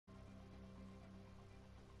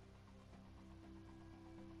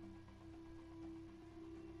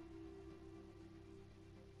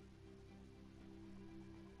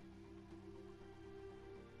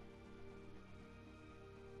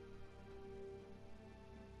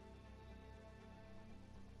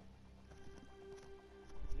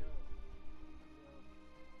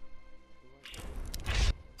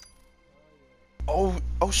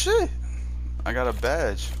Oh shit! I got a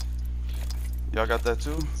badge. Y'all got that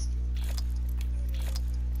too?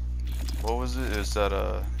 What was it? Is that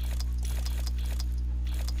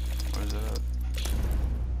where's it at?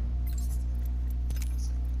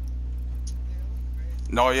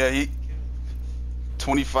 No, yeah, he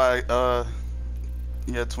 25.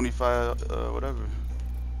 Yeah, 25. Whatever.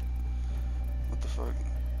 What the fuck?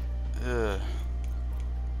 Yeah.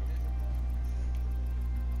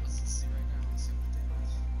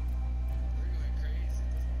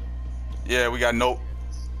 Yeah, we got no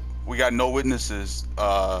witnesses.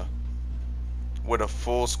 With a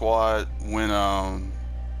full squad, win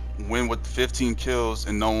with 15 kills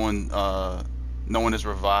and no one is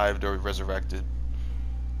revived or resurrected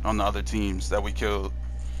on the other teams that we killed.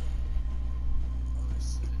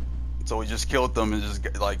 So we just killed them and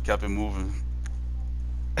just like kept it moving.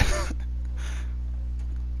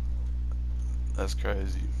 That's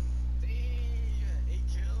crazy.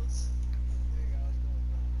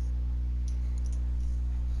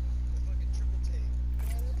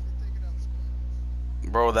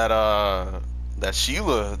 Bro, that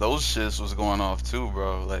Sheila, those shits was going off too,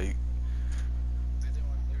 bro. Like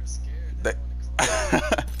they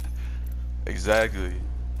exactly.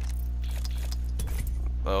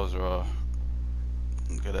 That was raw.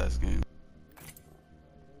 Good ass game.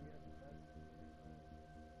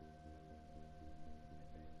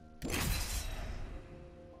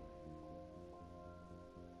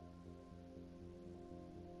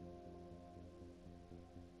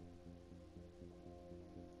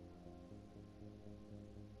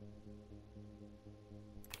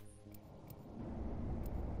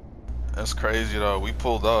 That's crazy though. We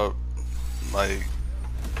pulled up like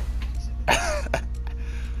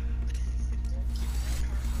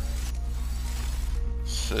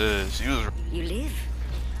shit, she was. You live?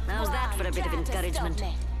 How's that for a bit of encouragement?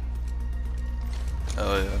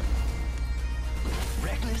 Oh yeah.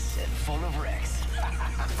 Reckless and full of wrecks.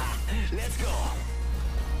 Let's go.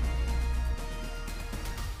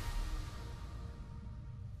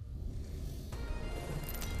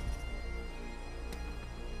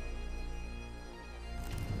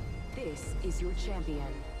 This is your champion.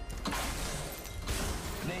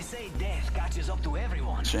 They say death catches up to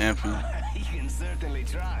everyone. Champion. You can certainly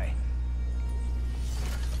try.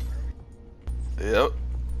 Yep.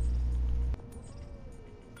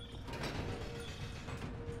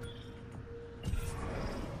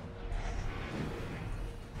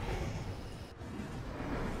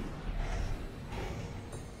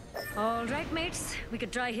 All right, mates. We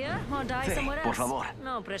could try here or die Sí, somewhere por else. favor.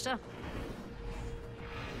 No pressure.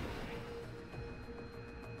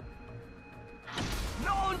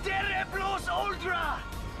 Non terre plus ultra!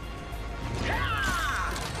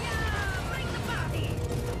 Bring the party.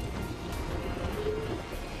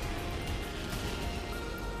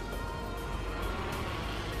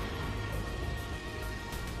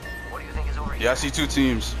 What do you think is over here? Yeah, I see two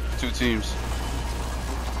teams. Two teams.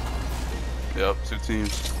 Yep, two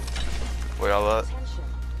teams. Where y'all at?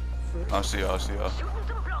 I see y'all, I see y'all. Shooting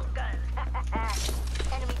some block guns.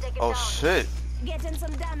 Enemy taken Oh down. shit. Getting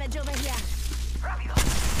some damage over here.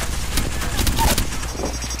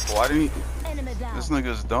 Why didn't he? Enemy down. This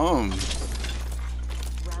nigga's dumb.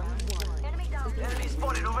 Enemy down. Enemy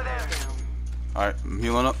spotted over there. Alright, I'm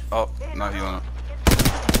healing up. Oh, not healing up.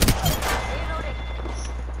 Reloading.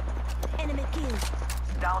 Enemy killed.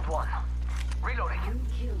 Downed one. Reloading. New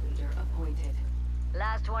kill leader appointed.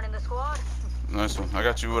 Last one in the squad. Nice one. I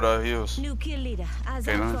got you with heals. New kill leader. As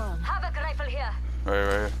Okay, I'm man. from. Havoc rifle here. Right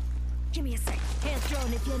here. Give me a sec. Health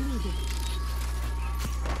drone if you need it.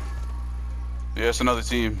 Yeah, it's another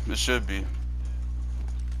team. It should be.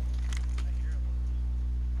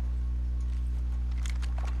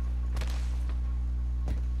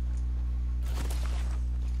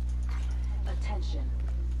 Attention.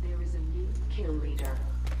 There is a new kill leader.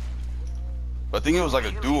 I think it was like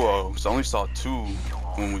a duo, so I only saw two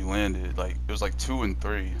when we landed. Like, it was like 2 and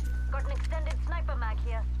 3. Got an extended sniper mag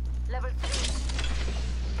here. Level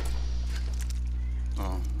 3.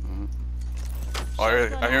 Oh, oh I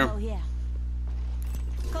hear him. Here.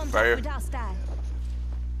 Right here. With hostile.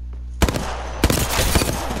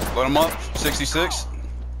 Let him up. 66.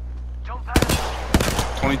 Jump pad.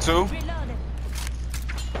 22. Reloading.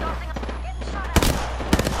 Getting shot at.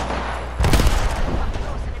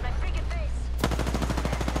 Closing in my freaking face.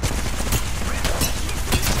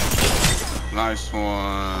 Nice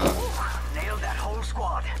one. Nailed that whole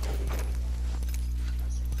squad.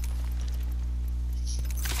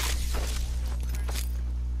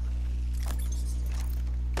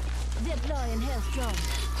 Deploying health drone.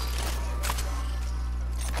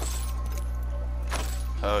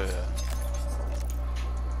 Hell yeah.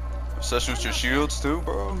 Especially with your shields too,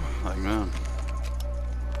 bro. Like, man.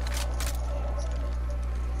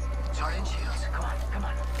 Charging shields. Come on, come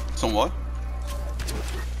on. Some what?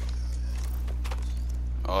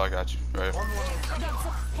 Oh, I got you. Right. One more minute.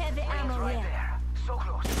 Heavy Rings ammo right here. there. So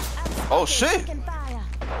close. Oh shit! Taking fire.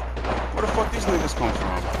 Where the fuck these niggas come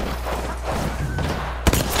from?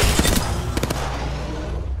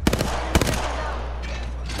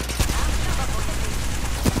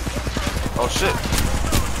 Oh shit!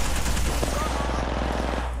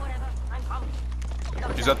 Whatever. I'm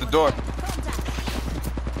pumped. He's at the door. Contact.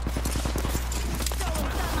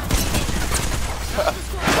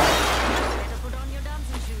 Better put on your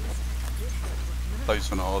dancing shoes. Thought he was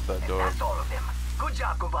gonna hold that door. That's all of them. Good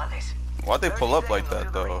job, compadres. Why'd they pull up 30 like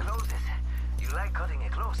seconds that until the ring though? closes. You like cutting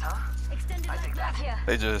it close, huh? Extended I light think back that- here.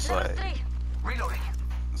 They just Level like 3. Reloading.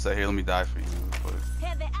 say, "Here, let me die for you." But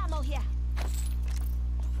Heavy ammo here.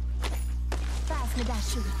 Pass me that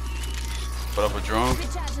shoe. put up a drone.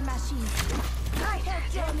 Recharging my shield. Right,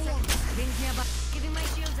 help me out. Rings nearby. Giving my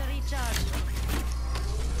shields a recharge.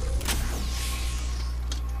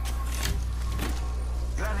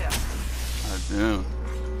 Gracias. God damn.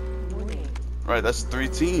 Right, that's 3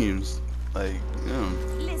 teams. Like, yeah.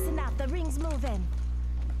 Listen up, the ring's moving.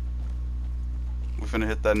 We finna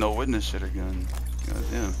hit that no witness shit again. God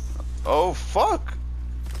damn. Oh fuck!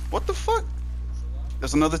 What the fuck?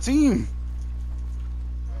 There's another team.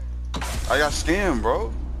 I got scammed,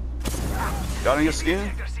 bro. Y'all didn't get scammed?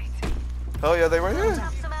 Check your seats. Hell yeah, they right here.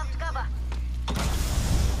 Drop some amped cover.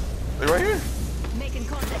 They right here. Making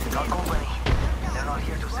contact Not again. company. They're not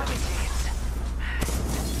here to sell me tickets.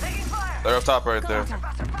 Taking fire. They're up top right there.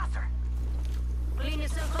 Contact. Faster, faster. Clean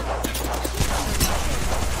yourself up.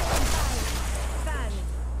 Fan.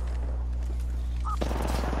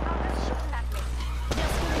 Shooting at me.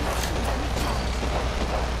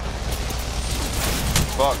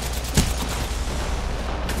 Fuck.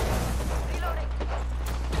 Reloading.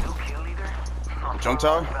 New kill leader. Not Jump far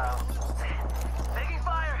tower? off now. Taking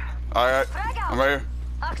fire. Alright. Frag out. I'm right here.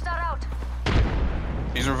 Oxstar out.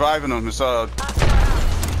 He's reviving them. It's Oxstar out.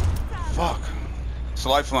 fuck. It's a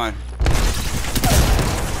lifeline.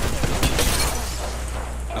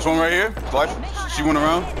 This one right here. Life. She went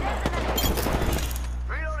around.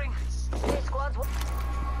 Reloading. Hey, squads.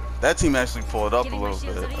 That team actually pulled up a little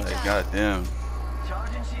bit. Like, goddamn.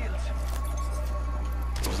 Charging shields.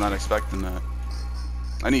 Was not expecting that.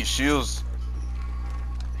 I need shields.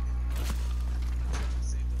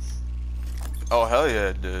 Oh hell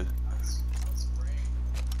yeah, dude.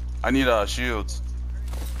 I need shields.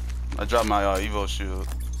 I dropped my Evo shield.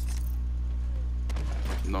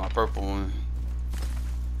 No, my purple one.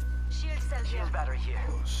 Shield cell here. Shield battery here.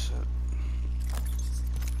 Oh shit.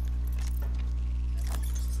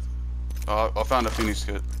 Oh, I found a Phoenix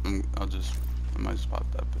kit. I might just pop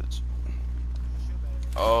that bitch.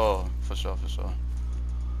 Oh, for sure, for sure.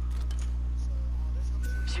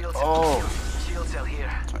 Shield cell. Oh. Shield cell here.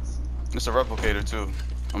 It's a replicator too.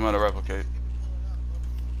 I'm gonna replicate.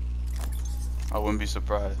 I wouldn't be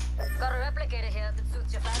surprised. Got a replicator here that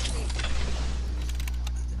suits your fancy.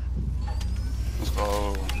 Let's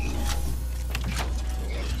go.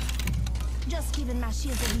 Just giving my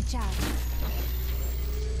shield a recharge.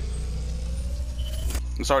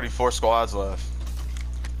 There's already 4 squads left.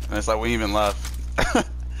 And it's like we even left. Shield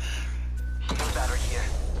battery here.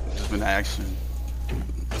 Just been action.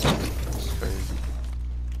 It's crazy.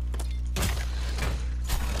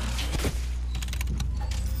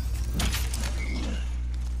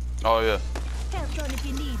 Oh yeah. Help on if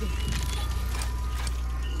you need it.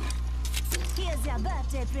 Here's your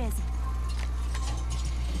birthday present.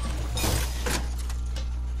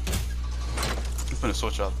 I'm gonna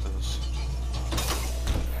switch out this.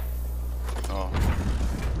 Oh.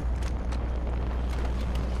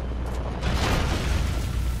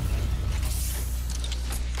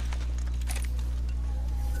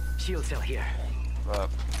 Shield cell here. Right.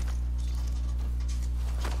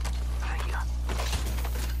 Thank you.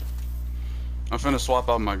 I'm finna swap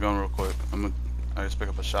out my gun real quick. I just pick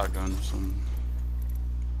up a shotgun or something.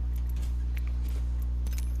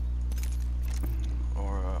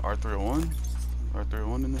 Or R301?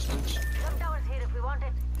 R301 in this bitch? Jump towers here if we want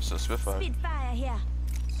it. It's a Spitfire. Spitfire here.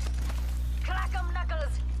 Crack 'em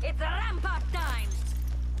knuckles. It's rampart time.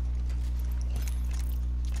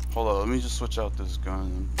 Hold on, let me just switch out this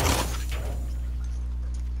gun.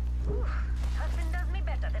 Nothing does me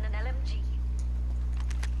better than an LMG.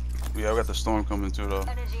 Yeah, I got the storm coming too though.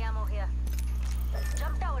 Energy ammo here.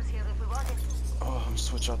 Jump towers here if we want it. Oh, I'm gonna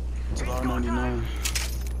switch out to the R99.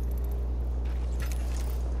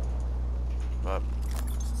 But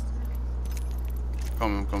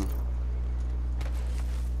I'm coming.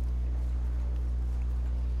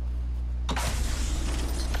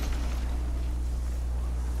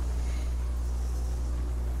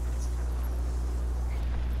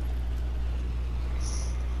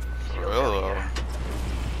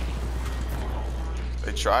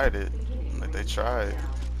 tried it. Like they tried.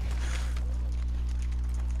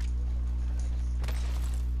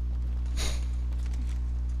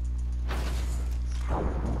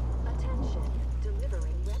 Attention,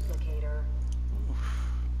 delivering replicator.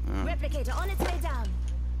 Replicator on its way down.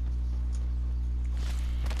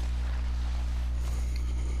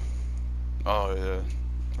 Oh yeah,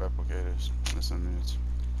 replicators. That's immense.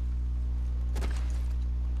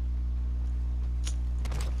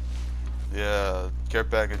 Yeah, care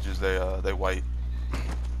packages. They white.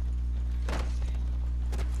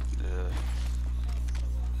 Yeah.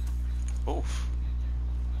 Oof.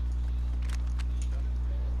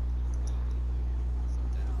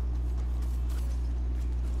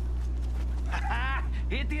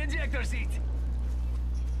 Hit the ejector seat.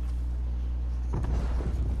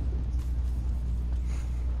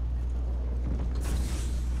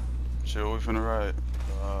 Shit, we finna ride.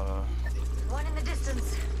 One in the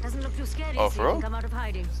distance. Doesn't look too scary. Oh, so for you real? can come out of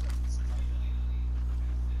hiding.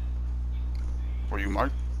 Were you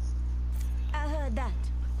marked? I heard that.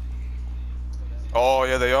 Oh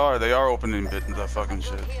yeah, they are. They are opening the fucking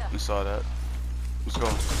shit. I saw that. Let's go.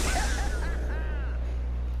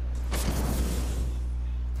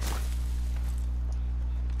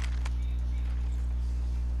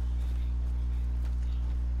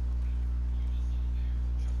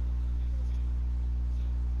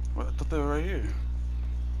 What? I thought they were right here.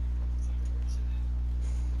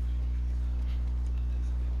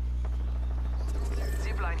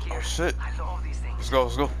 Zipline here. Oh shit. I love these things. Let's go.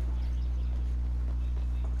 Let's go.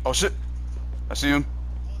 Oh shit. I see him.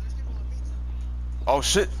 Oh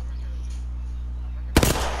shit.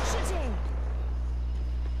 Shooting.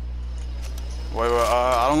 Wait,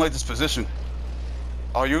 I don't like this position.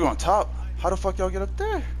 Oh, you're on top. How the fuck y'all get up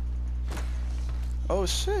there? Oh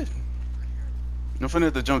shit. I'm finna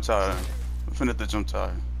hit the jump tower. I'm finna hit the jump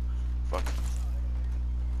tower. Fuck.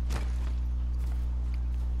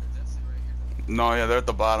 No, yeah, they're at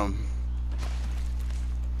the bottom.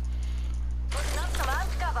 Putting up some out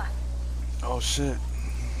cover. Oh shit.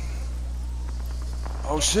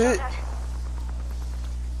 Oh shit.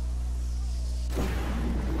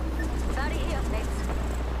 Sorry here, mates.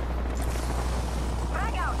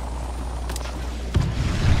 Frag out.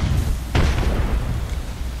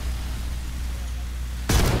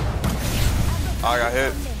 I got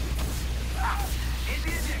hit. Hit the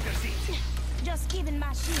ejector seat. Just giving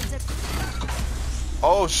my shields a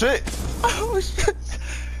Oh shit. Oh shit.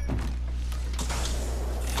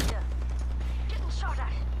 getting shot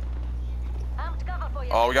at. Armed cover for you.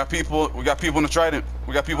 Oh, we got people. We got people in the Trident.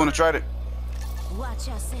 We got people in the Trident. Watch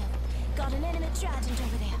yourself. Got an enemy trident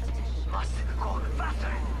over there. Must go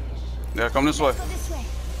faster. Yeah, come this way. Go this way.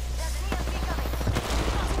 There's an EMP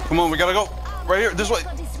coming. Come on, we gotta go. Right here, this way.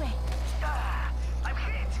 Go this way. I'm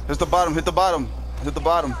hit. Hit the bottom. Hit the bottom. Hit the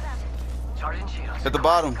bottom. Charging shields. Hit the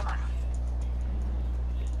bottom. Come on.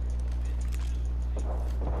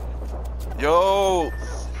 Yo.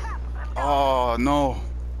 Oh no.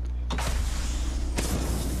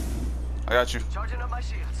 I got you. Charging up my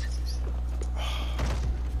shields.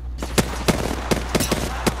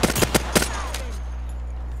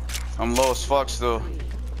 I'm low as fuck still.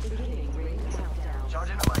 Beginning ring countdown.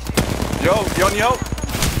 Charging up my shields. Yo, yo, yo.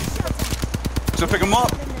 Should pick him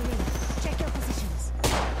up. In the ring. Check your positions.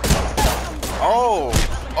 Oh.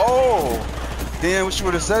 Oh. Damn, wish you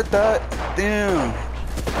would have said that. Damn.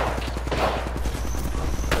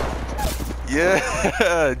 Yeah.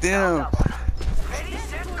 Damn. Ready,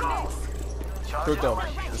 set, go. Charging Crypto. up my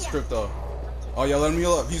shields. It's crypto. Oh yeah, let him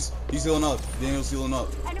heal up. He's healing up. Daniel's healing up.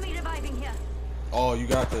 Enemy reviving here. Oh, you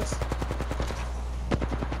got this.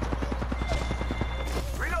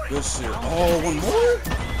 Reloading. Good shit. Oh, one more?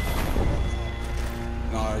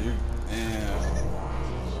 Nah, you. Damn.